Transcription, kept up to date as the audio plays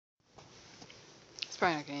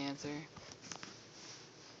probably not gonna answer.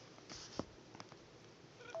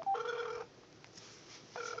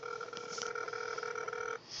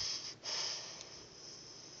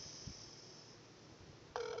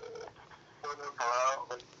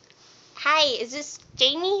 Hello? Hi, is this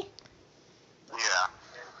Jamie? Yeah.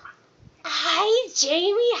 Hi,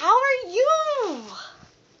 Jamie. How are you?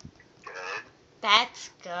 Good. That's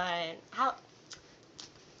good. How?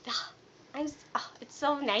 It's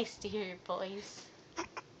so nice to hear your voice.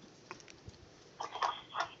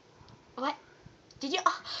 What? Did you?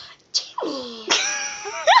 Oh, Jamie.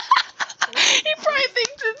 He probably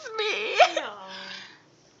thinks it's me. No.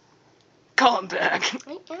 Call him back.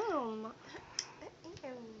 I am.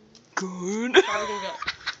 Good. Probably gonna be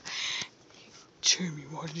like, Jamie,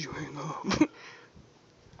 why did you hang up?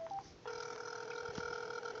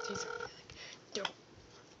 she's like, don't.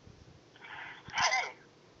 Hey,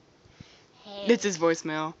 Hey. It's his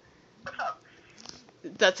voicemail. what's up?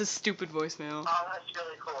 That's a stupid voicemail. Oh, that's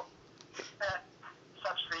really cool.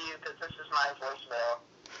 Sucks for you, because this is my voicemail.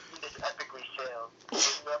 You just epically failed.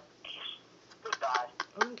 Goodbye.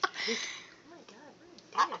 Oh my God.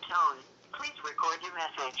 At the tone, please record your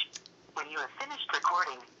message. When you have finished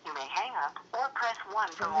recording, you may hang up or press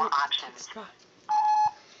 1 for more options.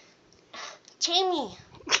 Jamie,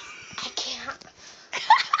 I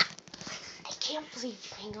can't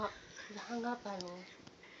believe you hung up on me.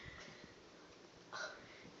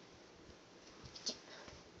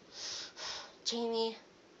 Jamie,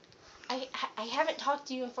 I haven't talked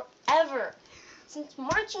to you in forever. Since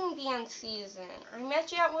marching band season. I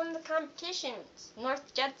met you at one of the competitions.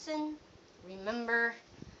 North Judson, remember?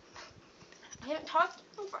 I haven't talked to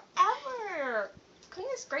you in forever.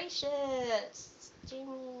 Goodness gracious.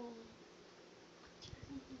 Jamie,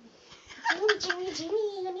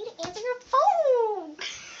 you need to answer your phone.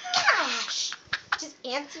 Gosh. Just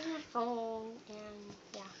answer your phone and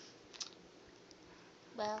yeah.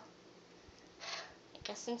 Well, I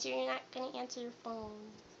guess since you're not going to answer your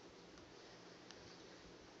phone,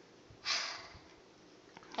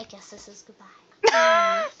 I guess this is goodbye.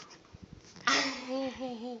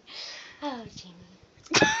 Oh,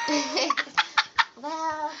 Jamie.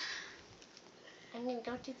 Well, I'm going to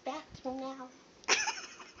go to the bathroom now.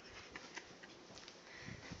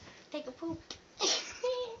 Take a poop.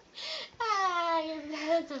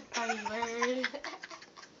 That's a funny word.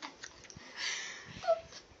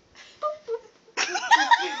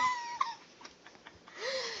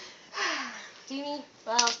 Jamie,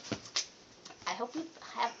 well, I hope you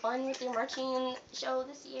have fun with your marching show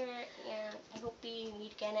this year, and I hope we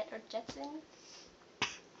meet again at North Judson.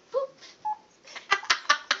 Boop.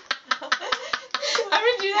 I'm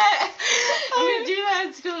gonna do that. I'm gonna do that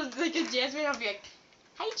in school, like a jazz band. I'll be like,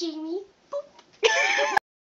 "Hi, Jamie." Boop.